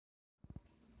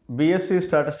BSc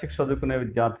statistics చదువుకునే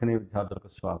విద్యార్థులకు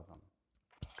స్వాగతం.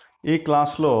 ఈ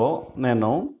క్లాస్లో నేను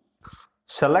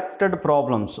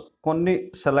కొన్ని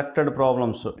selected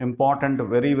problems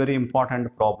very important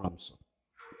problems,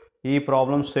 ఈ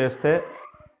ప్రాబ్లమ్స్ చేస్తే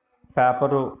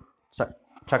పేపరు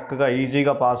చక్కగా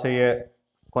ఈజీగా పాస్ అయ్యే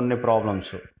కొన్ని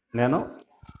ప్రాబ్లమ్స్ నేను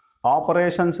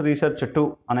ఆపరేషన్స్ రీసెర్చ్ 2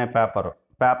 అనే పేపర్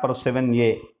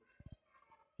 7A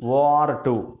OR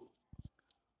 2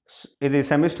 ఇది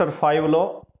సెమిస్టర్ 5లో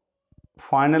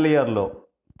ఫైనల్ ఇయర్లో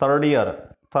థర్డ్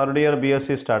ఇయర్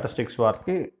బీఎస్సీ స్టాటిస్టిక్స్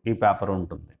వారికి ఈ పేపర్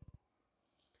ఉంటుంది.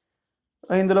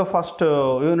 ఇందులో ఫస్ట్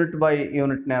యూనిట్ బై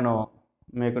యూనిట్ నేను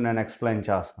ఎక్స్ప్లెయిన్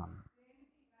చేస్తాను.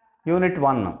 Unit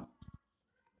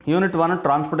 1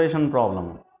 transportation problem.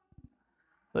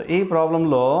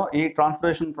 ఈ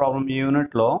ట్రాన్స్పోర్టేషన్ ప్రాబ్లం ఈ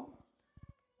యూనిట్లో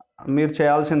మీరు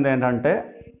చేయాల్సింది ఏంటంటే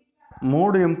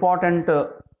 3 important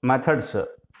methods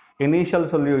initial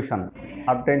solution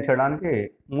obtain చేయడానికి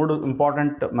 3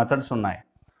 ఇంపార్టెంట్ మెథడ్స్ ఉన్నాయి.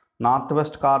 North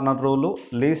west corner rule,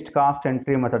 least cost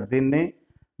entry method, దీన్ని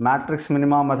మ్యాట్రిక్స్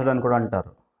మినిమా మెథడ్ అని కూడా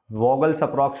అంటారు, వోగల్స్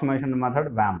అప్రాక్సిమేషన్ మెథడ్,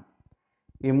 వ్యామ్.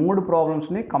 ఈ 3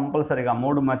 ప్రాబ్లమ్స్ని కంపల్సరీగా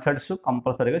 3 మెథడ్స్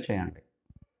కంపల్సరీగా చేయండి.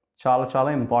 చాలా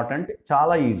ఇంపార్టెంట్,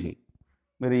 చాలా ఈజీ.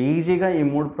 మీరు ఈజీగా ఈ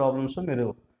 3 ప్రాబ్లమ్స్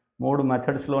 3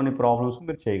 మెథడ్స్లోని ప్రాబ్లమ్స్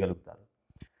మీరు చేయగలుగుతారు.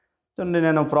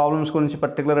 నేను ప్రాబ్లమ్స్ గురించి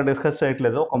పర్టికులర్గా డిస్కస్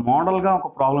చేయట్లేదు. ఒక మోడల్గా ఒక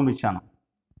ప్రాబ్లం ఇచ్చాను.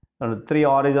 3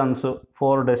 ఆరిజన్స్,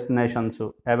 4 డెస్టినేషన్స్,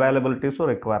 అవైలబిలిటీస్,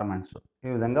 రిక్వైర్మెంట్స్, ఈ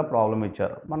విధంగా ప్రాబ్లం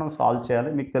ఇచ్చారు. మనం సాల్వ్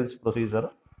చేయాలి. మీకు తెలిసి ప్రొసీజర్,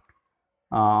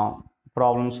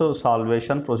 ప్రాబ్లమ్స్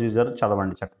సాల్వేషన్ ప్రొసీజర్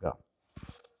చదవండి చక్కగా.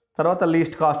 తర్వాత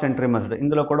లీస్ట్ కాస్ట్ ఎంట్రీ మెథడ్,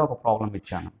 ఇందులో కూడా ఒక ప్రాబ్లం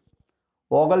ఇచ్చాను.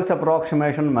 వోగల్స్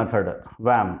అప్రాక్సిమేషన్ మెథడ్,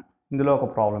 వ్యామ్, ఇందులో ఒక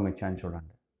ప్రాబ్లం ఇచ్చాను.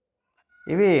 చూడండి,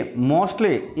 ఇవి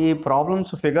మోస్ట్లీ ఈ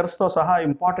ప్రాబ్లమ్స్ ఫిగర్స్తో సహా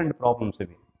ఇంపార్టెంట్ ప్రాబ్లమ్స్.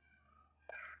 ఇవి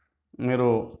మీరు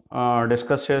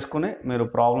డిస్కస్ చేసుకుని మీరు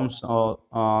ప్రాబ్లమ్స్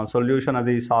సొల్యూషన్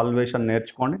అది సాల్వేషన్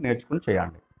నేర్చుకుని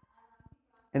చేయండి.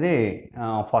 ఇది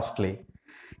ఫస్ట్లీ.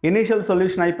 ఇనీషియల్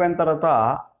సొల్యూషన్ అయిపోయిన తర్వాత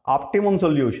ఆప్టిమమ్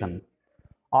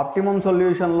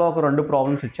సొల్యూషన్లో ఒక 2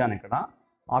 ప్రాబ్లమ్స్ ఇచ్చాను ఇక్కడ.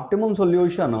 ఆప్టిమమ్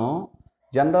సొల్యూషను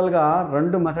జనరల్గా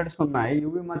 2 మెథడ్స్ ఉన్నాయి,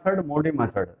 UV method, Modi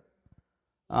method.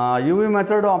 UV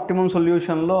method optimum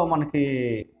సొల్యూషన్లో మనకి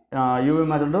యూవీ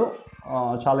మెథడ్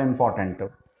చాలా ఇంపార్టెంట్.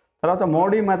 తర్వాత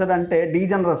మోడీ మెథడ్ అంటే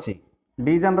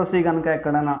డీజనరసీ కనుక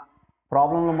ఎక్కడైనా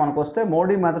ప్రాబ్లంలో మనకు వస్తే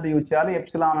మోడీ మెథడ్ యూజ్ చేయాలి.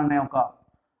 ఎప్సిలాన్ అనే ఒక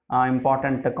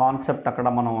ఇంపార్టెంట్ కాన్సెప్ట్ అక్కడ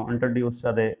మనం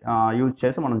యూజ్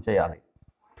చేసి మనం చేయాలి.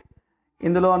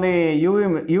 ఇందులోని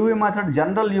యూవీ మెథడ్,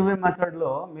 జనరల్ యూవీ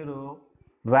మెథడ్లో మీరు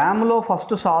వ్యామ్లో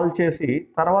ఫస్ట్ సాల్వ్ చేసి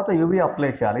తర్వాత యూవీ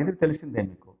అప్లై చేయాలి. ఇది తెలిసిందే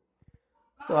మీకు.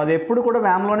 సో అది ఎప్పుడు కూడా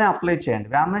వ్యామ్లోనే అప్లై చేయండి,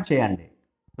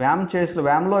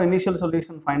 వ్యామ్లో ఇనీషియల్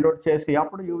సొల్యూషన్ ఫైండ్ అవుట్ చేసి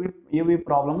అప్పుడు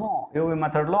యూవీ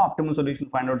మెథడ్లో ఆప్టిమల్ సొల్యూషన్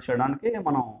ఫైండ్ అవుట్ చేయడానికి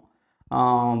మనం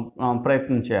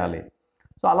ప్రయత్నం చేయాలి.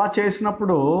 సో అలా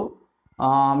చేసినప్పుడు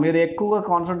మీరు ఎక్కువగా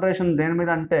కాన్సన్ట్రేషన్ దేని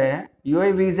మీద అంటే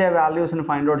యూఐవీజే వాల్యూస్ని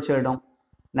ఫైండ్ అవుట్ చేయడం,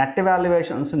 net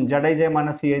valuations జడైజే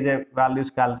minus CIJ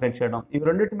values calculate చేయడం, ఇవి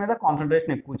రెండింటి మీద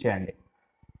కాన్సన్ట్రేషన్ ఎక్కువ చేయండి.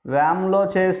 వ్యామ్లో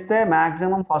చేస్తే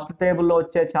మ్యాక్సిమం ఫస్ట్ టేబుల్లో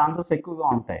వచ్చే ఛాన్సెస్ ఎక్కువగా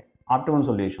ఉంటాయి ఆప్టిమల్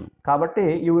సొల్యూషన్. కాబట్టి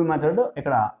యూవీ మెథడ్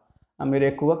ఇక్కడ మీరు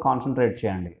ఎక్కువగా కాన్సన్ట్రేట్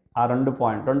చేయండి. ఆ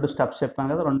 2 స్టెప్స్ చెప్పాను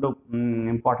కదా, 2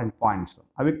 ఇంపార్టెంట్ పాయింట్స్,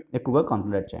 అవి ఎక్కువగా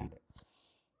కాన్సన్ట్రేట్ చేయండి.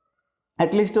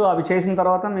 అట్లీస్ట్ అవి చేసిన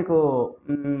తర్వాత మీకు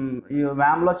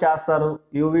వ్యామ్లో చేస్తారు,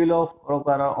 యూవీలో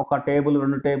ఒక టేబుల్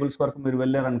 2 టేబుల్స్ వరకు మీరు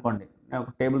వెళ్ళారనుకోండి, ఒక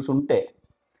టేబుల్స్ ఉంటే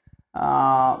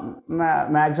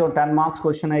మ్యాక్సిమం 10 మార్క్స్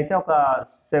క్వశ్చన్ అయితే ఒక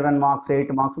 7 మార్క్స్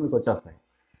 8 మార్క్స్ మీకు వచ్చేస్తాయి.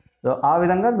 సో ఆ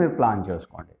విధంగా మీరు ప్లాన్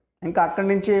చేసుకోండి. ఇంకా అక్కడి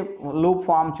నుంచి లూప్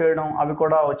ఫామ్ చేయడం అవి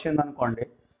కూడా వచ్చిందనుకోండి,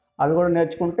 అవి కూడా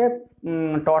నేర్చుకుంటే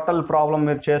టోటల్ ప్రాబ్లం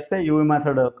మీరు చేస్తే యూవీ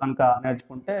మెథడ్ కనుక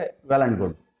నేర్చుకుంటే వెల్ అండ్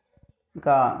గుడ్.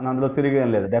 ఇంకా అందులో తిరిగేం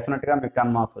లేదు, డెఫినెట్గా మీకు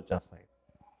 10 మార్క్స్ వచ్చేస్తాయి.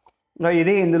 ఇంకా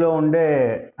ఇది ఇందులో ఉండే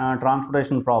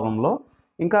ట్రాన్స్పోర్టేషన్ ప్రాబ్లంలో.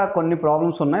 ఇంకా కొన్ని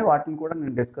ప్రాబ్లమ్స్ ఉన్నాయి, వాటిని కూడా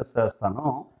నేను డిస్కస్ చేస్తాను.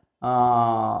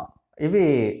 ఇవి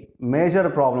మేజర్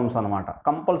ప్రాబ్లమ్స్ అన్నమాట,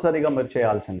 కంపల్సరీగా మీరు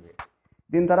చేయాల్సింది.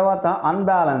 దీని తర్వాత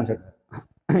అన్బ్యాలెన్స్డ్,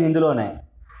 ఇందులోనే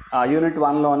యూనిట్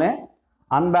 1లోనే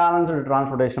అన్బ్యాలెన్స్డ్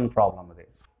ట్రాన్స్పోర్టేషన్ ప్రాబ్లం. ఇది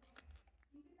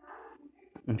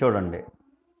చూడండి,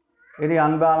 ఇది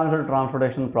అన్బ్యాలెన్స్డ్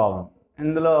ట్రాన్స్పోర్టేషన్ ప్రాబ్లం.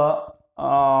 ఇందులో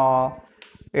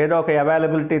ఏదో ఒక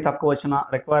అవైలబిలిటీ తక్కువ వచ్చినా,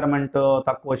 రిక్వైర్మెంట్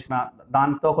తక్కువ వచ్చినా,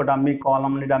 దాంతో ఒక డమ్మీ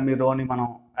కాలమ్ని డమ్మీ రోని మనం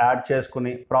యాడ్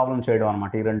చేసుకుని ప్రాబ్లం చేయడం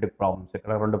అనమాట. ఈ 2 ప్రాబ్లమ్స్,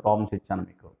 ఇక్కడ 2 ప్రాబ్లమ్స్ ఇచ్చాను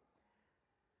మీకు.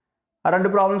 ఆ 2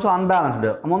 ప్రాబ్లమ్స్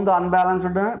ముందు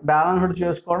బ్యాలెన్స్డ్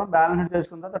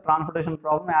చేసుకున్న తర్వాత ట్రాన్స్పోర్టేషన్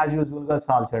ప్రాబ్లం యాజ్ యూజువల్గా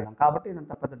సాల్వ్ చేయడం. కాబట్టి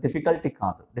ఇదంత పెద్ద డిఫికల్ట్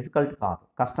కాదు,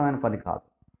 కష్టమైన పని కాదు.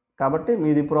 కాబట్టి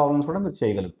మీది ప్రాబ్లమ్స్ కూడా మీరు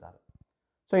చేయగలుగుతారు.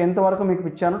 సో ఇంతవరకు మీకు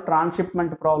ఇచ్చాను.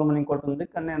 ట్రాన్స్షిప్మెంట్ ప్రాబ్లం అని ఇంకోటి ఉంది,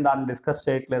 కానీ నేను దాన్ని డిస్కస్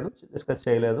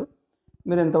చేయలేదు.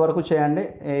 మీరు ఇంతవరకు చేయండి.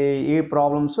 ఈ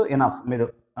ప్రాబ్లమ్స్ ఎనఫ్, మీరు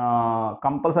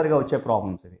కంపల్సరీగా వచ్చే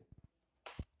ప్రాబ్లమ్స్ ఇవి.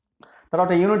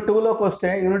 తర్వాత యూనిట్ 2లోకి వస్తే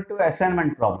యూనిట్ 2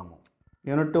 అసైన్మెంట్ ప్రాబ్లము.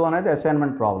 యూనిట్ 2 అనేది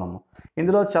అసైన్మెంట్ ప్రాబ్లము.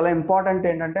 ఇందులో చాలా ఇంపార్టెంట్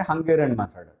ఏంటంటే హంగేరియన్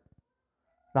మెథడ్.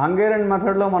 హంగేరియన్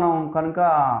మెథడ్లో మనం కనుక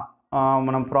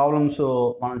మనం ప్రాబ్లమ్స్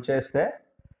మనం చేస్తే,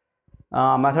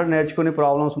 మెథడ్ నేర్చుకుని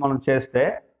ప్రాబ్లమ్స్ మనం చేస్తే,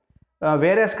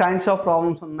 వేరియస్ కైండ్స్ ఆఫ్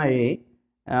ప్రాబ్లమ్స్ ఉన్నాయి.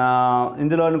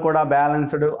 ఇందులోని కూడా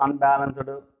బ్యాలెన్స్డ్,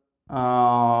 అన్బ్యాలెన్స్డ్,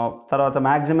 తర్వాత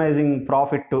మ్యాక్సిమైజింగ్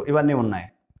ప్రాఫిట్, ఇవన్నీ ఉన్నాయి.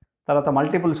 తర్వాత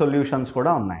మల్టిపుల్ సొల్యూషన్స్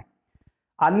కూడా ఉన్నాయి.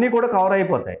 అన్నీ కూడా కవర్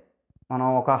అయిపోతాయి. మనం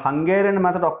ఒక హంగేరియన్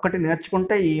మెథడ్ ఒక్కటి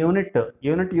నేర్చుకుంటే ఈ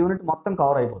యూనిట్ మొత్తం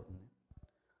కవర్ అయిపోతుంది.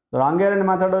 హంగేరియన్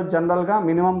మెథడ్ జనరల్గా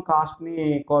మినిమం కాస్ట్ని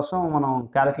కోసం మనం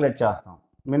క్యాలిక్యులేట్ చేస్తాం.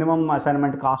 మినిమం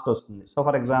అసైన్మెంట్ కాస్ట్ వస్తుంది. సో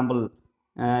ఫర్ ఎగ్జాంపుల్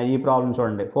ఈ ప్రాబ్లం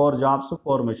చూడండి, 4 jobs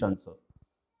 4 machines.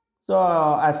 So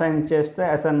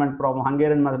assignment problem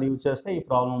Hungarian method use చేస్తే ఈ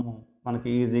ప్రాబ్లం మనకి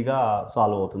ఈజీగా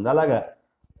సాల్వ్ అవుతుంది.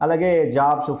 అలాగే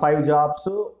జాబ్స్ 5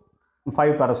 జాబ్స్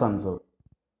 5 పర్సన్స్,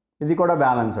 ఇది కూడా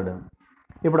బ్యాలెన్స్డ్.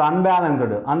 ఇప్పుడు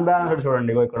అన్బ్యాలెన్స్డ్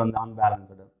చూడండి, ఇక్కడ ఉంది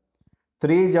అన్బ్యాలెన్స్డ్.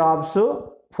 3 జాబ్స్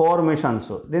 4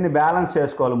 మిషన్స్, దీన్ని బ్యాలెన్స్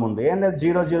చేసుకోవాలి. ముందు ఏం లేదు,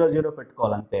 0 0 0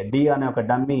 పెట్టుకోవాలి అంతే. డి అనే ఒక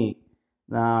డమ్మీ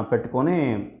పెట్టుకొని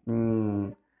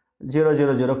 0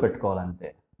 0 0 పెట్టుకోవాలి అంతే.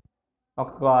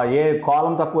 ఏ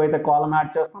కాలం తక్కువైతే కాలం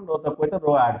యాడ్ చేస్తాం, రో తక్కువైతే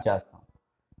రో యాడ్ చేస్తాం.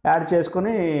 యాడ్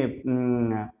చేసుకుని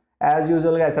యాజ్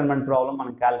యూజువల్గా అసైన్మెంట్ ప్రాబ్లం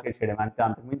మనం క్యాలిక్యులేట్ చేయడం అంతే,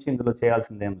 అంతకుమించి ఇందులో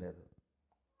చేయాల్సింది ఏం లేదు.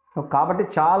 కాబట్టి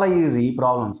చాలా ఈజీ ఈ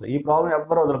ప్రాబ్లం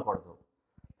ఎవ్వరు వదలకూడదు.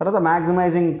 తర్వాత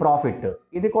మ్యాక్సిమైజింగ్ ప్రాఫిట్,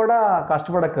 ఇది కూడా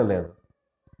కష్టపడక్కర్లేదు.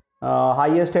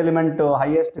 హైయెస్ట్ ఎలిమెంట్,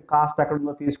 హైయెస్ట్ కాస్ట్ ఎక్కడ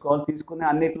ఉందో తీసుకుని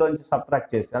అన్నిటిలోంచి సబ్ట్రాక్ట్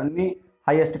చేసి, అన్ని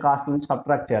హైయెస్ట్ కాస్ట్ నుంచి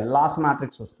సబ్ట్రాక్ట్ చేయాలి. లాస్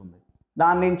మ్యాట్రిక్స్ వస్తుంది.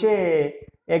 దాని నుంచి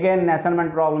అగైన్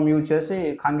అసైన్మెంట్ ప్రాబ్లం యూజ్ చేసి,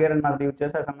 హంగేరియన్ మెథడ్ యూజ్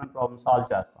చేసి అసైన్మెంట్ ప్రాబ్లం సాల్వ్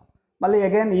చేస్తాం. మళ్ళీ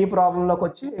అగైన్ ఈ ప్రాబ్లంలోకి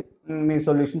వచ్చి మీ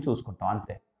సొల్యూషన్ చూసుకుంటాం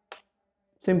అంతే.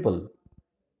 సింపుల్.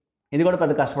 ఇది కూడా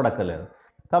పెద్ద కష్టపడక్కర్లేదు.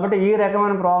 కాబట్టి ఈ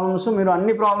రకమైన ప్రాబ్లమ్స్, మీరు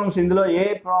అన్ని ప్రాబ్లమ్స్, ఇందులో ఏ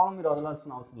ప్రాబ్లం మీరు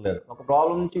వదలాల్సిన అవసరం లేదు. ఒక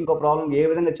ప్రాబ్లం నుంచి ఇంకో ప్రాబ్లం ఏ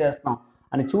విధంగా చేస్తాం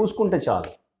అని చూసుకుంటే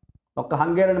చాలు. ఒక్క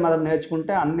హంగేరియన్ మెథడ్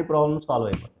నేర్చుకుంటే అన్ని ప్రాబ్లమ్స్ సాల్వ్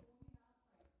అయిపోతాయి.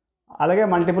 అలాగే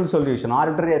మల్టిపుల్ సొల్యూషన్,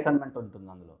 ఆర్బిటరీ అసైన్మెంట్ ఉంటుంది.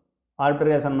 అందులో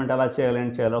ఆర్బిటరీ అసైన్మెంట్ ఎలా చేయాలి, ఏం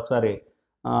చేయాలి ఒకసారి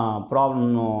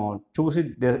ప్రాబ్లమ్ను చూసి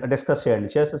డిస్కస్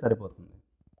చేస్తే సరిపోతుంది.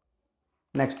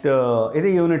 నెక్స్ట్ ఇది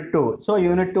యూనిట్ 2. సో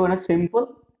యూనిట్ 2 అనేది సింపుల్,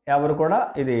 ఎవరు కూడా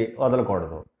ఇది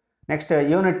వదలకూడదు. Next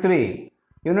unit 3.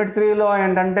 యూనిట్ 3లో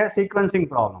ఏంటంటే సీక్వెన్సింగ్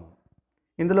ప్రాబ్లం.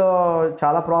 ఇందులో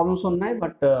చాలా ప్రాబ్లమ్స్ ఉన్నాయి,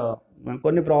 బట్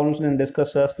కొన్ని ప్రాబ్లమ్స్ నేను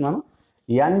డిస్కస్ చేస్తున్నాను.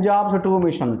 n జాబ్స్ 2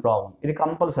 మిషన్ ప్రాబ్లం, ఇది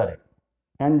compulsory.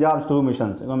 n jobs 2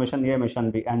 machines, machine ఏ మిషన్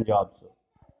బి, n జాబ్స్.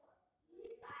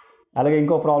 అలాగే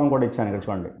ఇంకో ప్రాబ్లం కూడా ఇచ్చాను ఇక్కడ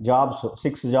చూడండి, జాబ్స్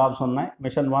 6 జాబ్స్ ఉన్నాయి,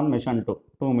 మిషన్ 1 మిషన్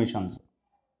 2 మిషన్స్.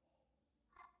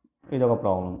 ఇది ఒక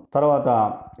ప్రాబ్లం. తర్వాత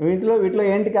వీటిలో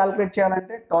ఏంటి క్యాలిక్యులేట్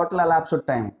చేయాలంటే total elapsed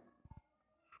time.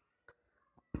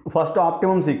 First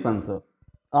optimum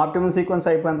sequence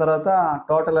అయిపోయిన తర్వాత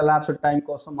టోటల్ ఎలాప్స్డ్ టైం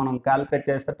కోసం మనం క్యాలిక్యులేట్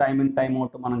చేస్తే టైం ఇన్ టైం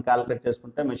అవుట్ మనం క్యాలిక్యులేట్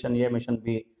చేసుకుంటే మిషన్ ఏ machine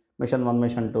B machine 1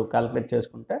 machine 2 calculate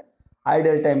చేసుకుంటే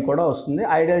ఐడియల్ టైం కూడా వస్తుంది.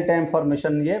 Ideal time for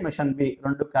machine A machine B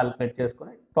రెండు క్యాలిక్యులేట్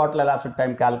చేసుకుని టోటల్ ఎలాప్స్డ్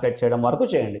టైం క్యాలిక్యులేట్ చేయడం వరకు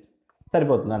చేయండి,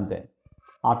 సరిపోతుంది అంతే.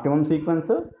 ఆప్టిమమ్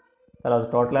సీక్వెన్స్, తర్వాత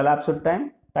total elapsed time,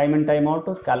 time in time out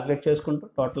calculate చేసుకుంటూ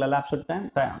total elapsed time,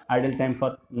 ideal time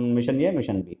for machine A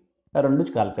machine B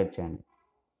రెండు క్యాలిక్యులేట్ చేయండి.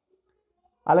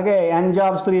 అలాగే n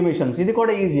జాబ్స్ 3 మిషన్స్, ఇది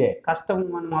కూడా ఈజీయే, కష్టం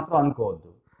అని మాత్రం అనుకోవద్దు.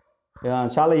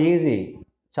 చాలా ఈజీ,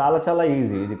 చాలా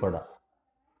ఈజీ ఇది కూడా.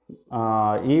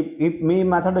 మీ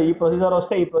మెథడ్ ఈ ప్రొసీజర్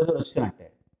వస్తే ఈ ప్రొసీజర్ వచ్చినట్టే.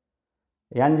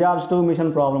 n జాబ్స్ 2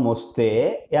 మిషన్ ప్రాబ్లం వస్తే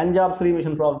n జాబ్స్ 3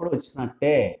 మిషన్ ప్రాబ్లం కూడా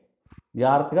వచ్చినట్టే.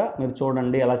 జాగ్రత్తగా మీరు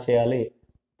చూడండి ఎలా చేయాలి,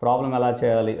 ప్రాబ్లం ఎలా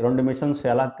చేయాలి, 2 మిషన్స్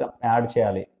ఎలా యాడ్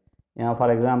చేయాలి.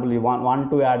 ఫర్ ఎగ్జాంపుల్ 1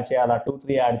 2 యాడ్ చేయాలా, 2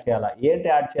 3 యాడ్ చేయాలా, ఏంటి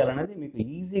యాడ్ చేయాలనేది మీకు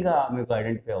ఈజీగా మీకు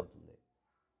ఐడెంటిఫై అవుతుంది.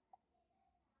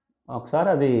 ఒకసారి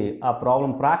అది ఆ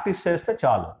ప్రాబ్లం ప్రాక్టీస్ చేస్తే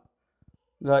చాలు.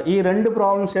 ఈ 2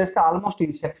 ప్రాబ్లమ్స్ చేస్తే ఆల్మోస్ట్ ఈ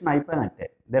సెక్షన్ అయిపోయినట్టే.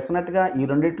 డెఫినెట్గా ఈ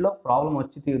రెండిట్లో ప్రాబ్లం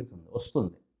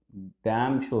వస్తుంది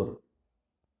డ్యామ్ షూర్.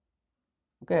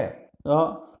 ఓకే, సో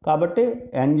కాబట్టి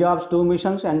n jobs 2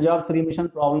 machines, n jobs 3 machine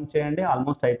problem చేయండి,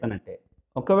 ఆల్మోస్ట్ అయిపోయినట్టే.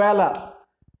 ఒకవేళ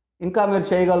ఇంకా మీరు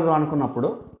చేయగలరు అనుకున్నప్పుడు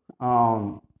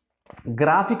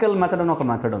గ్రాఫికల్ మెథడ్ అని ఒక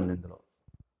మెథడ్ ఉంది, ఇందులో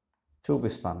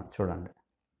చూపిస్తాను చూడండి.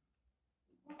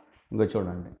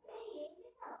 చూడండి,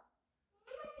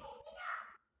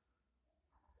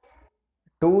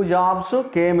 2 jobs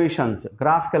k machines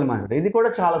graphical method. ఇది కూడా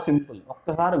చాలా సింపుల్.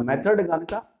 ఒక్కసారి మెథడ్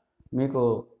కనుక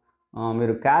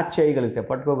మీరు క్యాచ్ చేయగలిగితే,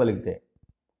 పట్టుకోగలిగితే,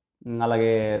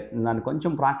 అలాగే దాన్ని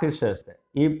కొంచెం ప్రాక్టీస్ చేస్తే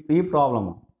ఈ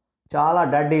ప్రాబ్లము చాలా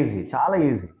డెడ్ ఈజీ, చాలా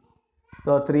ఈజీ.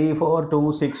 సో 3 4 2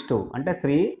 6 2 అంటే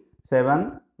 3 7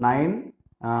 9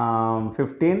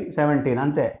 15, 17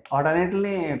 అంతే.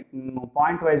 వాటన్నిటిని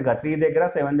పాయింట్ వైజ్గా 3 దగ్గర,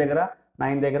 7 దగ్గర,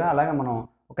 9 దగ్గర అలాగే మనం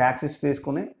ఒక యాక్సిస్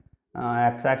తీసుకుని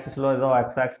ఎక్స్ యాక్సిస్లో ఏదో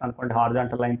ఎక్స్ యాక్సిస్ అనుకోండి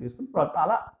హారిజాంటల్ లైన్ తీసుకుని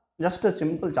అలా జస్ట్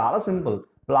సింపుల్, చాలా సింపుల్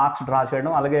బ్లాక్స్ డ్రా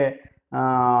చేయడం. అలాగే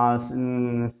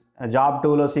జాబ్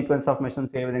 2లో సీక్వెన్స్ ఆఫ్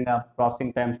మిషన్స్ ఏ విధంగా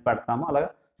ప్రాసెసింగ్ టైమ్స్ పెడతామో అలాగా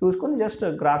చూసుకొని జస్ట్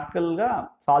గ్రాఫికల్గా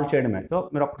సాల్వ్ చేయడమే. సో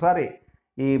మీరు ఒకసారి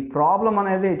ఈ ప్రాబ్లం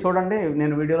అనేది చూడండి,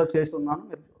 నేను వీడియోలో చేసి ఉన్నాను,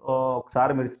 మీరు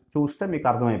ఒకసారి మీరు చూస్తే మీకు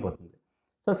అర్థమైపోతుంది.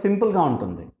 సో సింపుల్గా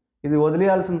ఉంటుంది, ఇది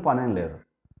వదిలేయాల్సిన పనేం లేదు.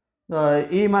 సో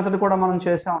ఈ మెథడ్ కూడా మనం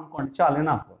చేసాం అనుకోండి చాలు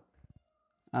ఎనఫ్.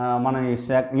 మన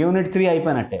యూనిట్ 3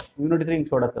 అయిపోయినట్టే. యూనిట్ 3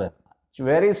 చూడక్కర్లేదు, ఇట్స్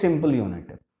వెరీ సింపుల్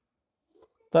యూనిట్.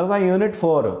 తర్వాత unit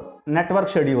 4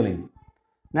 network scheduling.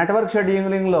 Network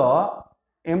షెడ్యూలింగ్లో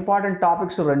important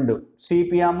topics 2,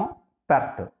 CPM,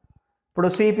 పెర్ట్. ఇప్పుడు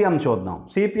సిపిఎం చూద్దాం.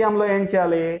 సిపిఎంలో ఏం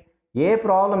చేయాలి, ఏ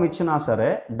ప్రాబ్లం ఇచ్చినా సరే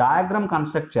డయాగ్రామ్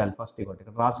కన్స్ట్రక్ట్ చేయాలి. ఫస్ట్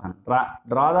ఇక్కడ రాసాను,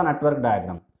 draw the network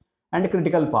diagram and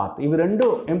critical path. ఇవి 2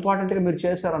 ఇంపార్టెంట్గా మీరు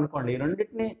చేశారనుకోండి, ఈ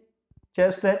రెండింటిని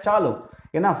చేస్తే చాలు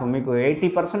ఎనఫ్. మీకు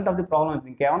 80% ఆఫ్ ది ప్రాబ్లం.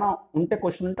 ఇంకేమైనా ఉంటే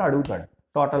క్వశ్చన్ ఉంటే అడుగుతాడు,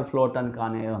 టోటల్ ఫ్లోట్ అని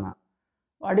కానీ ఏమైనా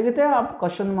అడిగితే ఆ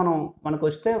క్వశ్చన్ మనకు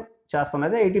వస్తే చేస్తాం.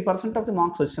 అదే 80% ఆఫ్ ది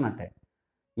మార్క్స్ వచ్చినట్టే.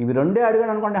 ఇవి 2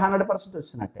 అడిగాడు అనుకోండి 100%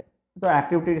 వచ్చినట్టే. సో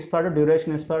యాక్టివిటీ ఇస్తాడు,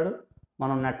 డ్యూరేషన్ ఇస్తాడు,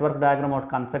 మనం నెట్వర్క్ డయాగ్రామ్ ఒకటి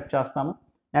కన్స్ట్రక్ట్ చేస్తాము.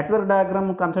 నెట్వర్క్ డయాగ్రామ్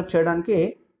కన్స్ట్రక్ట్ చేయడానికి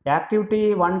యాక్టివిటీ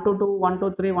 1 to 2, 1 to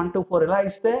 3, 1 to 4 ఇలా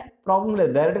ఇస్తే ప్రాబ్లం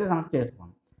లేదు, డైరెక్ట్గా కనెక్ట్ చేస్తాం.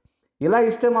 ఇలా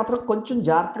ఇస్తే మాత్రం కొంచెం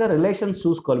జాగ్రత్తగా రిలేషన్స్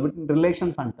చూసుకోవాలి. వీటిని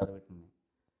రిలేషన్స్ అంటారు, వీటిని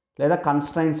లేదా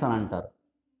కన్స్ట్రైంట్స్ అని అంటారు.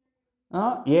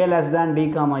 ఏ లెస్ దాన్ డి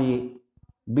కామా ఈ,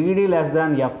 బీడీ లెస్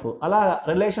దాన్ ఎఫ్, అలా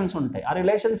రిలేషన్స్ ఉంటాయి. ఆ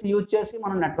రిలేషన్స్ యూజ్ చేసి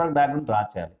మనం నెట్వర్క్ డయాగ్రామ్ డ్రా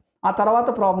చేయాలి. ఆ తర్వాత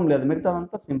ప్రాబ్లం లేదు,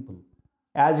 మిగతాదంతా సింపుల్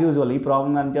యాజ్ యూజువల్. ఈ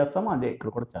ప్రాబ్లం ఏం చేస్తామో అదే ఇక్కడ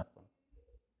కూడా చేస్తాం.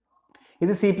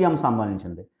 ఇది సిపిఎం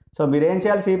సంబంధించింది. సో మీరు ఏం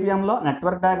చేయాలి, సిపిఎంలో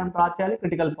నెట్వర్క్ డయాగ్రామ్ డ్రా చేయాలి,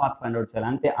 క్రిటికల్ పాత్ ఫైండ్ అవుట్ చేయాలి,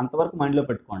 అంతే. అంతవరకు మైండ్లో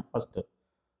పెట్టుకోండి ఫస్ట్.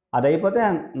 అది అయిపోతే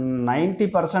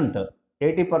 90%,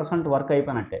 80% వర్క్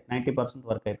అయిపోయినట్టే, 90%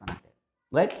 వర్క్ అయిపోయినట్టే,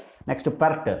 రైట్. నెక్స్ట్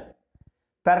పెర్ట్.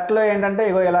 పెర్ట్లో ఏంటంటే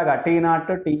ఇగో ఇలాగా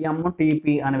T0, TM, TP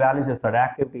అని వాల్యూస్ ఇస్తాడు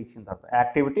యాక్టివిటీ ఇచ్చిన తర్వాత.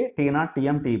 Activity T0,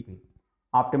 TM, TP,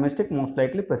 optimistic, most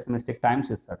likely, pessimistic times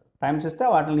ఇస్తాడు. టైమ్స్ ఇస్తే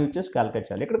వాటిని యూజ్ చేసి క్యాలిక్యులేట్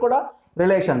చేయాలి. ఇక్కడ కూడా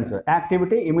రిలేషన్స్,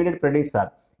 యాక్టివిటీ, ఇమీడియట్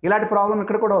ప్రెడిసర్. ఇలాంటి ప్రాబ్లం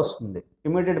ఇక్కడ కూడా వస్తుంది.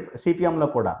 ఇమీడియట్ సిపిఎంలో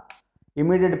కూడా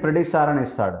ఇమీడియట్ ప్రెడిసర్ అని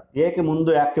ఇస్తాడు. ఏకి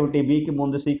ముందు యాక్టివిటీ, బికి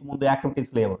ముందు, సికి ముందు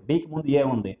యాక్టివిటీస్ లేవు, డికి ముందు ఏ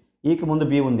ఉంది, ఈకి ముందు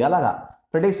బి ఉంది, అలాగా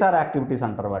ప్రెడిసర్ యాక్టివిటీస్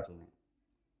అంటారు వాటిని.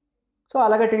 సో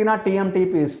అలాగే T0, TM,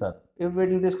 TP ఇస్తారు.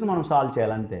 వీటిని తీసుకుని మనం సాల్వ్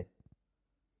చేయాలి, అంతే.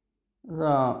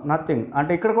 నథింగ్.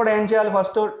 అంటే ఇక్కడ కూడా ఏం చేయాలి,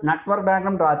 ఫస్ట్ నెట్వర్క్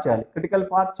డయాగ్రామ్ డ్రా చేయాలి, క్రిటికల్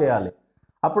పాత్ చేయాలి,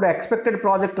 అప్పుడు expected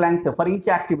project length for each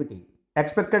activity,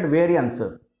 expected variance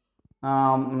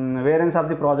of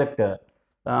the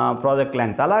project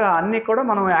length, అలాగా అన్నీ కూడా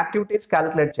మనం యాక్టివిటీస్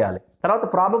క్యాలిక్యులేట్ చేయాలి. తర్వాత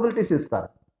ప్రాబబిలిటీస్ ఇస్తారు,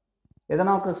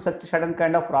 ఏదైనా ఒక సడన్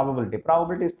కైండ్ ఆఫ్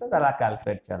ప్రాబబిలిటీ ఇస్తే అలా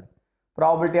క్యాలిక్యులేట్ చేయాలి.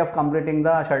 Probability of completing the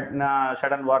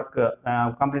sudden work,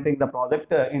 completing the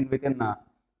project within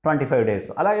 25 days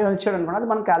అలా ఇచ్చాడు అనుకోండి, అది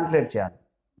మనం క్యాలిక్యులేట్ చేయాలి,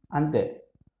 అంతే.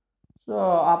 సో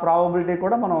ఆ ప్రాబబిలిటీ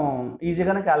కూడా మనం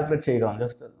ఈజీగానే క్యాలిక్యులేట్ చేయగలం,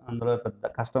 జస్ట్ అందులో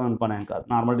పెద్ద కష్టమైన పని ఏం కాదు.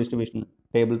 నార్మల్ డిస్ట్రిబ్యూషన్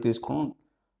టేబుల్ తీసుకుని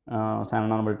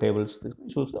నార్మల్ టేబుల్స్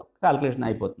తీసుకుని చూస్తే క్యాలిక్యులేషన్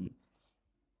అయిపోతుంది.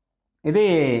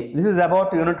 This is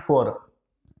about unit 4.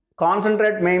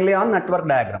 Concentrate mainly on network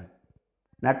diagram.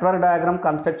 Network diagram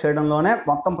construct చేయడంలోనే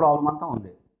మొత్తం ప్రాబ్లం అంతా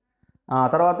ఉంది.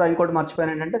 తర్వాత ఇంకోటి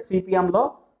మర్చిపోయాను ఏంటంటే, సిపిఎంలో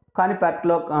కానీ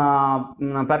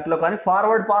పెర్ట్లో కానీ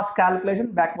forward pass calculation,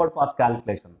 backward pass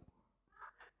calculation,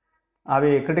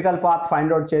 అవి క్రిటికల్ పాత్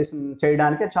ఫైండ్ అవుట్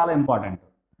చేయడానికి చాలా important.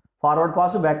 Forward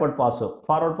pass, backward pass.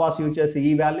 Forward pass use చేసి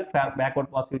ఈ వాల్యూ, బ్యాక్వర్డ్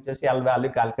పాస్ యూజ్ చేసి ఎల్ వాల్యూ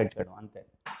క్యాలిక్యులేట్ చేయడం, అంతే.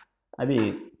 అది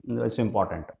it's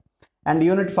important. And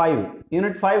unit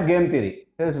 5 game theory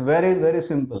it's very very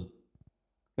simple.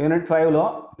 Unit 5లో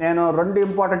నేను 2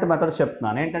 ఇంపార్టెంట్ మెథడ్స్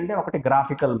చెప్తున్నాను. ఏంటంటే, ఒకటి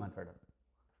గ్రాఫికల్ మెథడ్,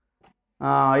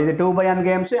 ఇది 2/n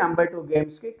games, m/2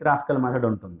 గేమ్స్కి graphical method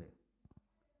ఉంటుంది.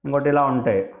 ఇంకోటి ఇలా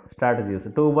ఉంటాయి స్ట్రాటజీస్.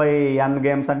 2/n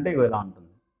గేమ్స్ అంటే ఇలా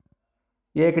ఉంటుంది.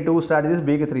 ఏకి 2 స్ట్రాటజీస్,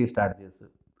 బికి 3 స్ట్రాటజీస్,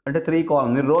 అంటే 3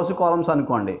 కాలమ్స్. మీరు రోజు కాలమ్స్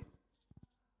అనుకోండి,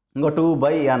 ఇంకో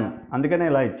 2/n, అందుకనే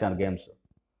ఇలా ఇచ్చాను గేమ్స్.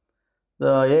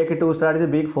 ఏకి 2 స్ట్రాటజీ,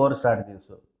 బికి 4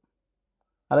 స్ట్రాటజీస్.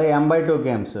 అలాగే m/2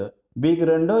 గేమ్స్, బికి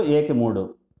 2, ఏకి 3,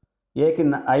 ఏకి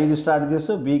 5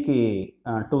 స్ట్రాటజీస్, బికి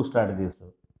 2 స్ట్రాటజీస్.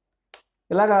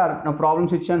 ఇలాగా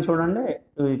ప్రాబ్లమ్స్ ఇచ్చాను చూడండి.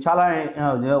 చాలా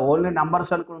ఓన్లీ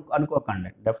నెంబర్స్ అనుకోకండి,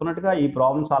 డెఫినెట్గా ఈ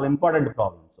ప్రాబ్లమ్స్ చాలా ఇంపార్టెంట్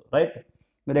ప్రాబ్లమ్స్, రైట్.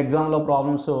 మీరు ఎగ్జామ్లో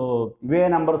ప్రాబ్లమ్స్ ఇవే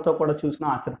నెంబర్స్తో కూడా చూసినా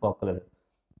ఆశ్చర్యపోకలేదు,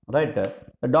 right.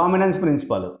 Dominance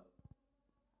principal.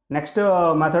 Next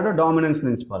method dominance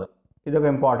principal, ఇది ఒక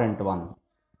ఇంపార్టెంట్ వన్.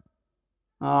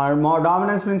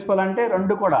 డామినెన్స్ ప్రిన్సిపల్ అంటే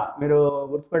రెండు కూడా మీరు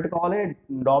గుర్తుపెట్టుకోవాలి.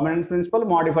 Dominance principal,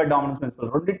 modified dominance principal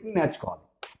రెండింటిని నేర్చుకోవాలి.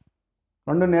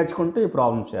 రెండు నేర్చుకుంటూ ఈ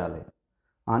ప్రాబ్లం చేయాలి.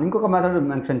 ఇంకొక మెథడ్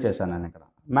మెన్షన్ చేశాను నేను ఇక్కడ,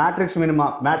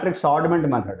 మ్యాట్రిక్స్ ఆర్డమెంట్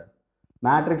మెథడ్.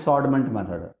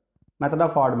 మెథడ్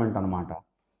ఆఫ్ ఆర్డమెంట్ అనమాట.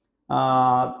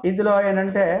 ఇందులో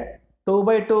ఏంటంటే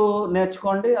 2/2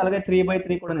 నేర్చుకోండి, అలాగే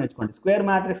 3/3 కూడా నేర్చుకోండి. స్క్వేర్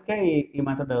మ్యాట్రిక్స్కే ఈ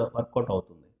మెథడ్ వర్కౌట్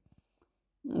అవుతుంది.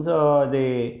 సో ఇది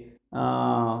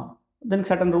దీనికి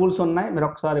సర్టన్ రూల్స్ ఉన్నాయి. మీరు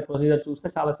ఒకసారి ప్రొసీజర్ చూస్తే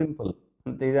చాలా సింపుల్,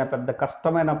 ఇది పెద్ద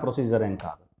కష్టమైన ప్రొసీజర్ ఏం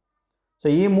కాదు. సో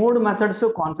ఈ 3 మెథడ్స్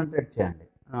కాన్సన్ట్రేట్ చేయండి.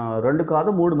 2 కాదు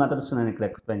 3 మెథడ్స్ నేను ఇక్కడ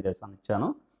ఎక్స్ప్లెయిన్ ఇచ్చాను.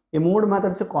 ఈ 3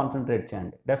 మెథడ్స్ కాన్సన్ట్రేట్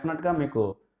చేయండి. డెఫినెట్గా మీకు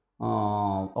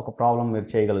ఒక ప్రాబ్లం మీరు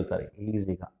చేయగలుగుతారు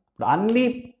ఈజీగా. ఇప్పుడు అన్ని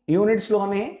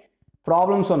యూనిట్స్లోని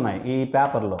ప్రాబ్లమ్స్ ఉన్నాయి ఈ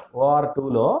పేపర్లో. OR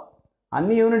 2లో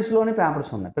అన్ని యూనిట్స్లోని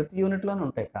పేపర్స్ ఉన్నాయి, ప్రతి యూనిట్లోనే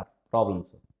ఉంటాయి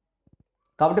ప్రాబ్లమ్స్.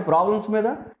 కాబట్టి ప్రాబ్లమ్స్ మీద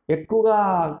ఎక్కువగా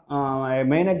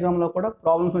మెయిన్ ఎగ్జామ్లో కూడా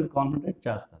ప్రాబ్లమ్స్ మీద కాన్సన్ట్రేట్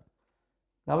చేస్తారు.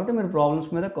 కాబట్టి మీరు ప్రాబ్లమ్స్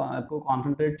మీద ఎక్కువ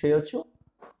కాన్సన్ట్రేట్ చేయొచ్చు.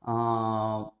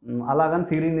 అలాగని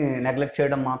థియరీని నెగ్లెక్ట్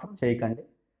చేయడం మాత్రం చేయకండి.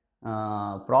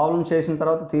 ప్రాబ్లమ్ చేసిన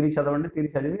తర్వాత థియరీ చదవండి. థియరీ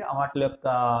చదివి వాటి యొక్క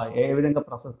ఏ విధంగా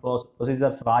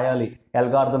ప్రొసీజర్స్ రాయాలి,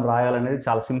 అల్గారిథం రాయాలి అనేది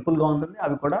చాలా సింపుల్గా ఉంటుంది.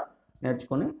 అవి కూడా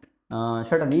నేర్చుకొని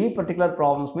షర్టన్ ఈ పర్టికులర్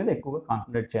ప్రాబ్లమ్స్ మీద ఎక్కువగా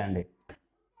కాన్సన్ట్రేట్ చేయండి.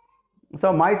 సో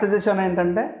మై సజెషన్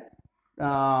ఏంటంటే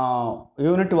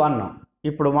యూనిట్ 1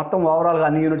 ఇప్పుడు మొత్తం ఓవరాల్గా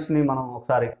అన్ని యూనిట్స్ని మనం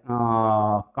ఒకసారి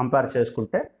కంపేర్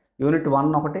చేసుకుంటే యూనిట్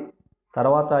 1 ఒకటి,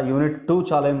 తర్వాత యూనిట్ 2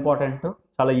 చాలా ఇంపార్టెంట్,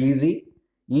 చాలా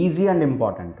ఈజీ అండ్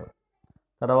ఇంపార్టెంట్.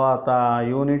 తర్వాత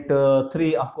unit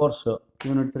 3 of course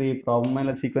unit 3 problem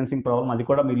అయిన సీక్వెన్సింగ్ ప్రాబ్లం, అది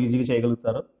కూడా మీరు ఈజీగా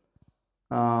చేయగలుగుతారు.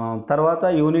 తర్వాత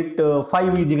యూనిట్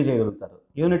 5 ఈజీగా చేయగలుగుతారు.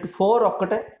 యూనిట్ 4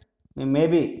 ఒక్కటే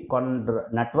maybe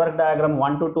network diagram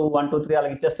 1 to 2, 1 to 3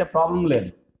 అలాగ ఇచ్చేస్తే ప్రాబ్లం లేదు.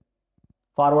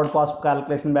 Forward pass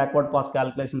calculation, backward pass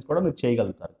calculations కూడా మీరు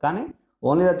చేయగలుగుతారు. కానీ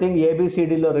ఓన్లీ ద థింగ్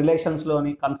ABCDలో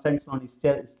రిలేషన్స్లోని కన్స్టెంట్స్లోని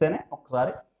ఇస్తేనే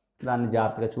ఒకసారి దాన్ని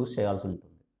జాగ్రత్తగా చూస్ చేయాల్సి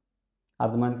ఉంటుంది.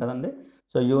 అర్థమైంది కదండి?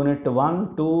 సో యూనిట్ 1,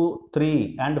 2, 3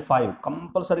 and 5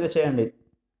 కంపల్సరీగా చేయండి.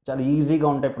 చాలా ఈజీగా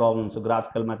ఉంటాయి ప్రాబ్లమ్స్,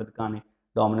 గ్రాఫికల్ మెథడ్ కానీ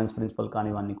డామినెన్స్ ప్రిన్సిపల్ కానీ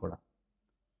ఇవన్నీ కూడా.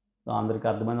 సో అందరికీ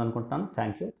అర్థమైంది అనుకుంటున్నాను.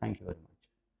 Thank you very much.